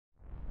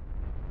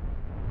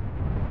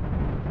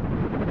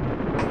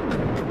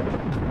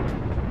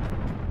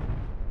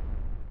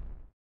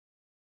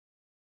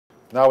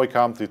Now we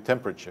come to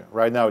temperature.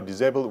 Right now it's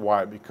disabled.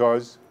 Why?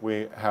 Because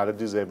we had it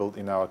disabled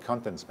in our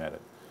contents method.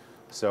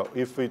 So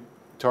if we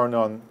turn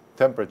on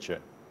temperature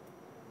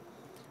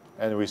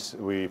and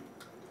we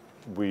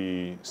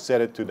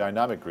set it to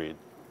dynamic grid,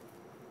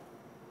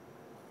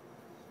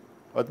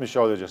 let me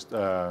show you just,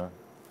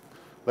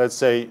 let's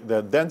say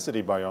the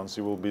density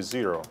buoyancy will be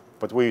 0,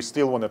 but we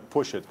still want to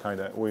push it kind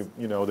of,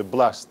 the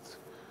blast,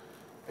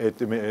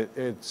 it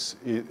emits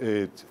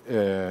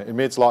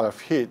a lot of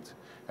heat,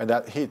 and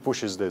that heat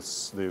pushes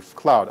the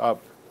cloud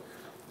up.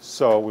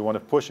 So we want to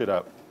push it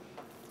up.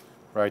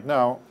 Right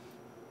now,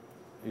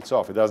 it's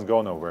off. It doesn't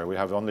go nowhere. We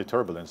have only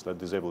turbulence. Let's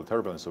disable the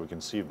turbulence so we can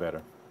see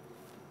better.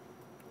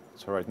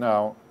 So right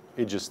now,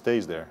 it just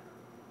stays there.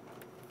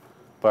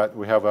 But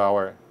we have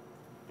our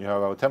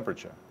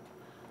temperature.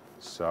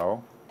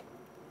 So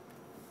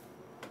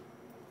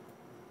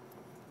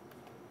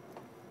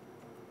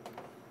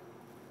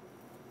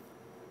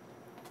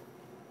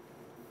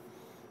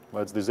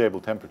let's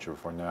disable temperature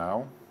for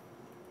now.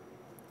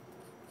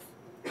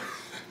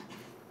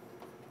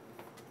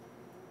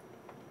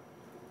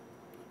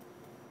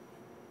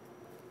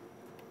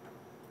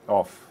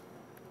 Off.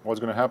 What's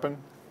going to happen?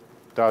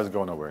 It doesn't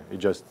go nowhere. It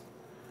just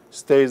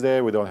stays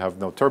there. We don't have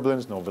no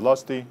turbulence, no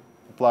velocity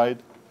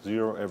applied,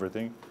 0,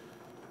 everything.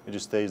 It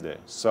just stays there.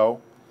 So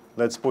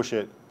let's push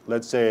it.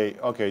 Let's say,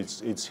 okay,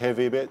 it's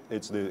heavy a bit.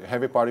 It's the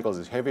heavy particles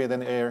is heavier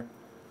than air.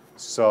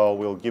 So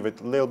we'll give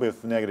it a little bit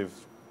of negative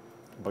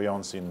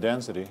buoyancy in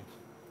density,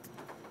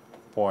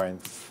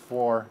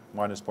 0.4,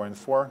 minus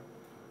 0.4.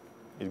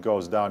 It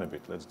goes down a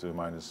bit. Let's do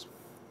minus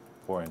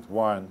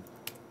 0.1.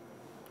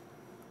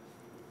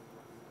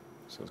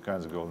 So it's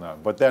kind of going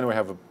down. But then we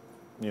have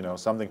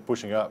something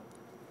pushing up.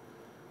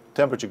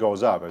 Temperature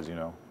goes up, as you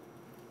know.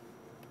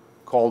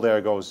 Cold air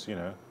goes,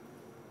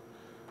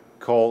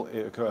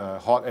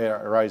 hot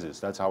air rises.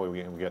 That's how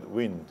we get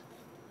wind.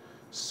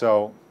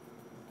 So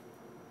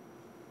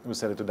we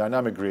set it to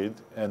dynamic grid,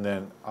 and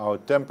then our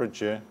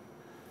temperature,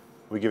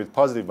 we give it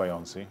positive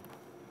buoyancy.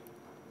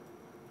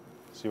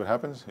 See what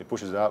happens? It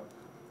pushes up.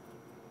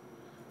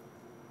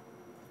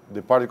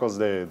 The particles,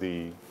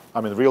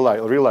 real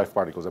life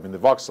particles. The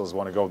voxels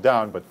want to go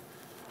down, but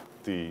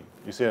you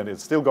see, it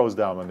still goes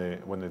down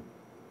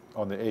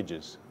on the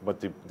edges.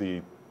 But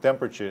the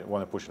temperature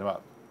want to push them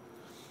up.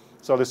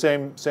 So the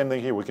same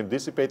thing here. We can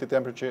dissipate the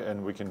temperature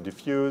and we can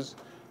diffuse.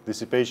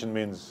 Dissipation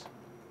means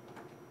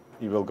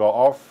it will go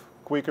off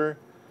quicker.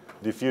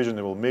 Diffusion,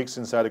 it will mix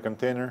inside the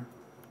container.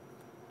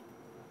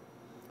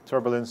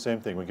 Turbulence, same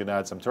thing. We can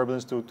add some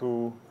turbulence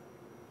to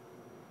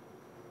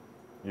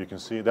you can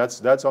see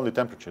that's only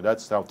temperature.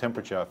 That's how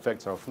temperature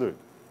affects our fluid.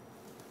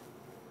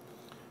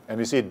 And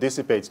we see it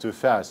dissipates too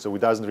fast, so it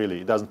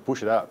doesn't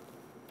push it up.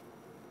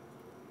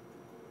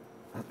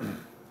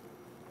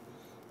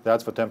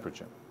 That's for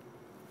temperature.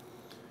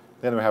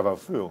 Then we have our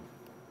fuel.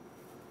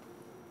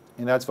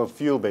 And that's for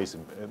fuel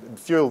basin.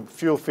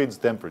 Fuel feeds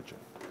temperature.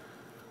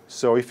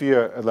 So if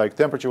you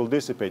temperature will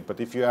dissipate, but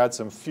if you add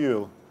some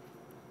fuel,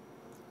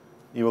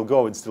 it will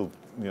go and still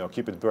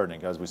keep it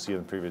burning, as we see in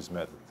the previous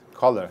method.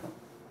 Color.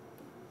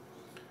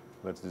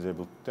 Let's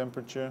disable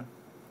temperature.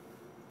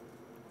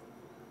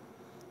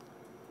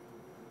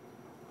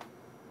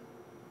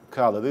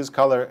 Color. This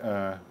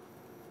color.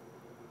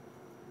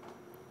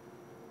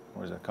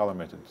 Where is that color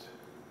method?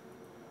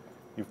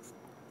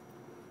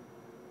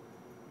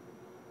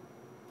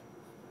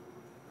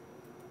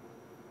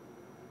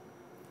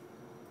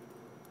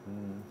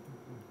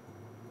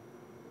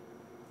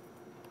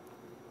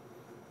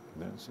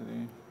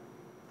 Density.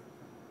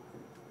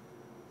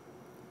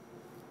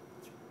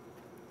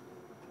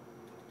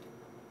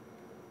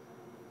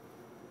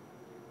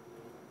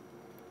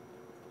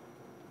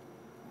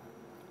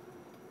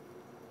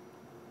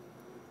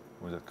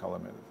 Where's that color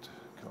method?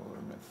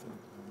 Color method.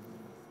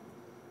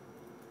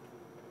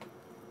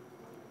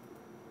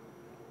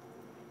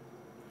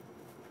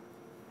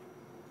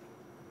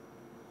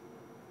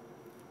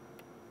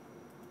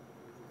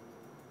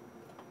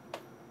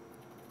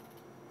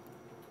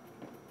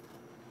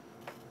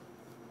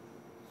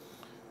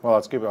 Well,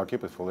 I'll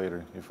keep it for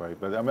later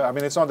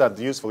but it's not that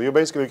useful. You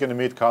basically can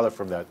emit color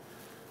from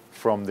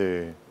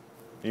the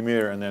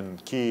emitter and then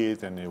key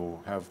it, and it will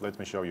have. Let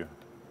me show you.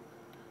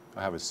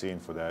 I have a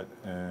scene for that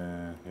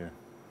here.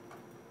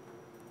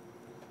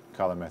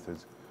 Color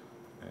methods,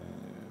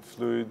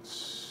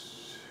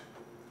 fluids,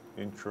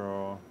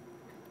 intro,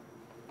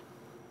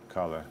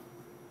 color.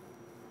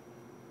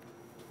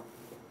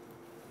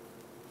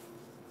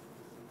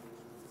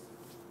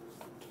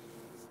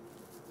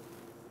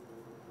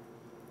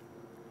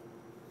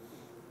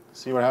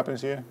 See what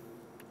happens here?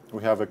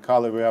 We have a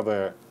color, we have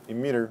a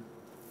emitter.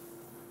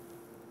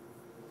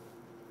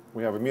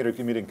 We have emitter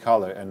emitting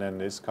color, and then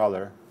this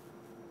color.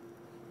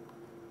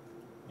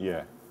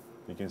 Yeah,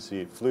 you can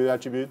see fluid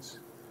attributes,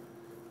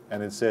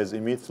 and it says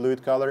emit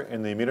fluid color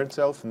in the emitter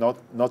itself, not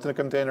in the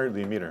container,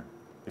 the emitter.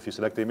 If you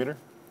select the emitter,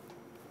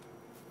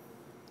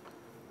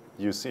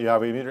 you see you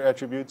have emitter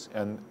attributes,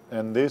 and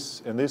in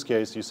this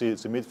case, you see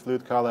it's emit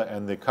fluid color,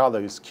 and the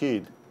color is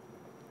keyed.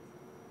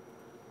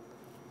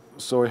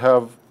 So we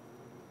have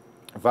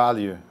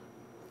value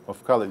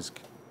of color is,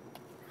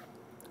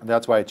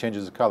 that's why it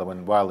changes the color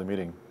while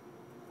emitting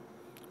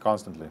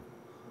constantly.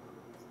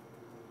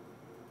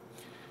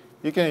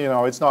 You can,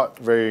 it's not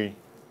very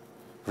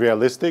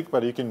realistic,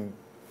 but you can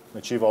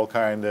achieve all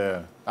kind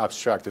of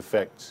abstract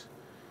effects,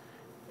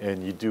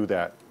 and you do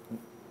that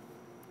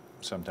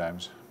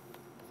sometimes.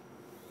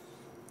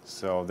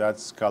 So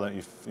that's color.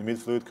 If emit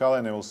fluid color,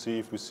 and then we'll see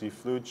if we see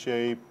fluid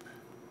shape.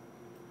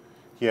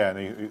 Yeah,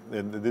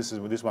 and this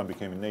one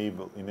became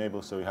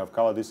enable. So you have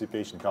color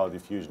dissipation, color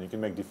diffusion. You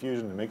can make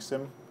diffusion and mix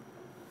them.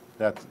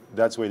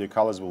 That's where the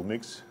colors will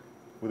mix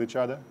with each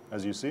other,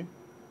 as you see.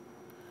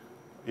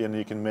 And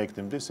you can make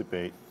them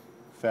dissipate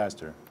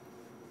faster.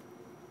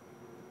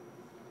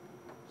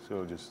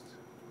 So just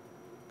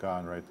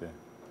gone right there.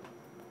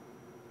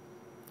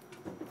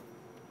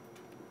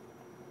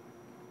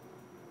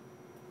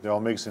 They all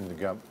mix in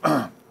the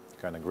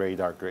kind of gray,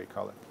 dark gray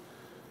color.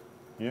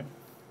 Yeah.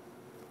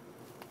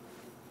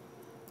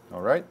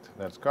 All right,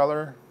 that's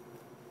color.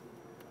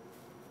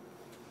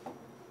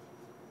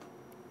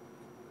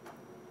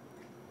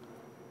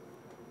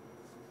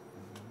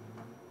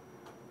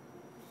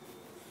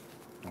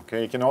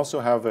 Okay, you can also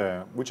have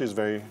a, which is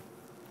very,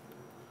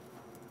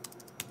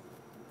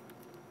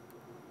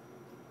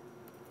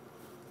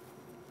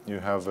 you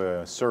have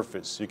a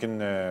surface. You can,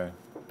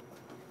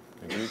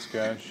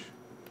 cache,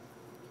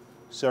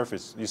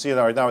 surface. You see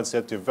that right now it's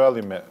set to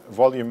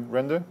volume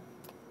render,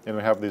 and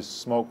we have this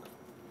smoke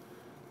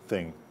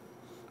thing.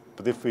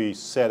 But if we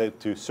set it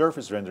to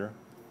surface render,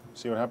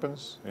 see what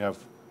happens? We have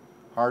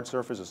hard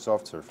surface or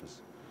soft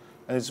surface.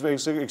 And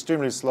it's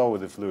extremely slow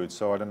with the fluid,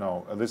 so I don't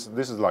know. This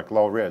is like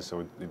low res, so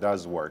it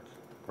does work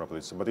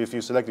properly. So, but if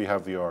you select, you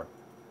have VR,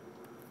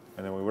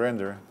 and then we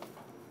render,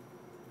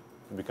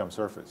 it becomes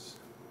surface.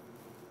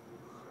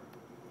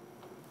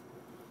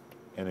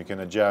 And you can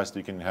adjust,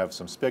 you can have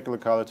some specular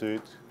color to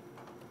it.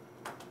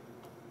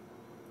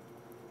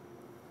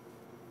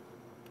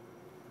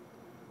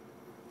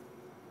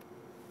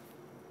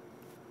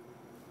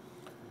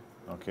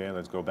 Okay,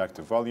 let's go back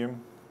to volume.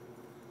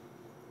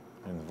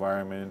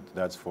 Environment,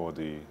 that's for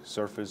the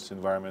surface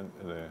environment.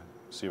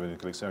 See when you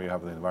click there, you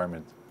have the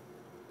environment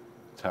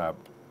tab,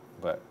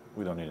 but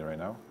we don't need it right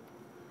now.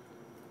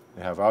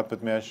 You have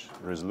output mesh,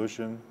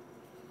 resolution,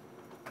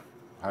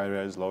 high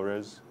res, low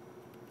res.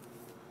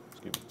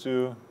 Let's give it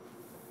 2.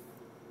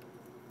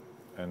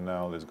 And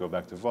now let's go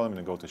back to volume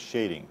and go to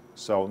shading.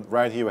 So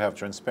right here we have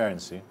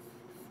transparency.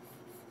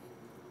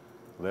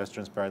 Less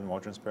transparent, more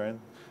transparent.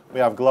 We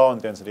have glow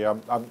intensity.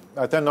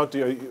 I tend not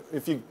to.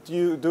 If you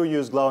do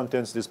use glow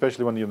intensity,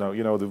 especially when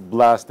the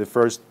blast, the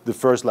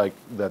first like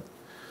that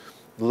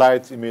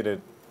light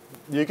emitted,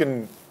 you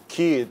can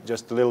key it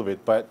just a little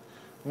bit. But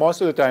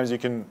most of the times you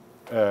can.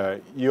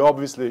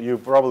 You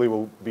probably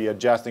will be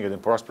adjusting it in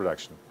post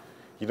production.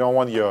 You don't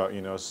want your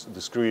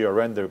to screw your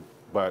render,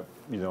 but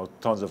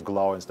tons of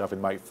glow and stuff. It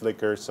might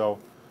flicker. So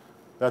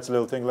that's a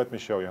little thing. Let me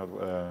show you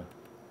how.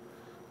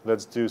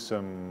 Let's do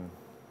some.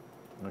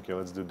 Okay,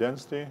 let's do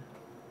density.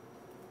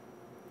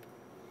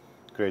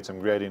 Create some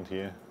gradient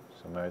here,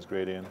 some nice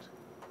gradient.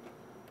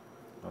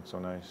 Not so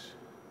nice.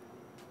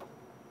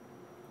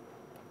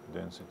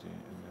 Density,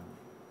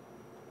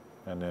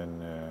 and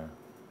then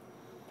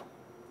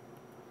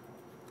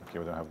okay,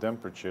 we don't have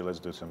temperature. Let's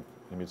do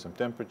emit some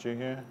temperature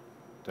here.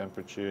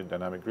 Temperature,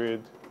 dynamic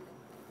grid.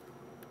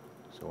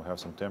 So we'll have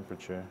some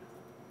temperature,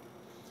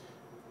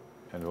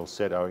 and we'll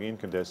set our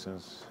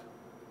incandescence.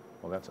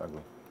 Well, that's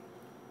ugly.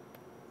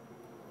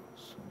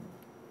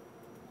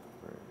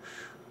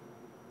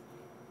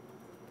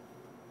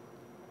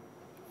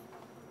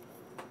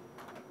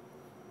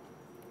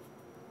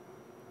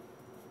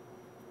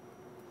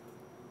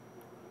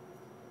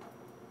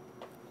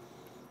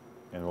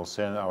 And we'll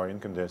send our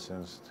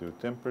incandescence to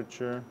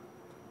temperature.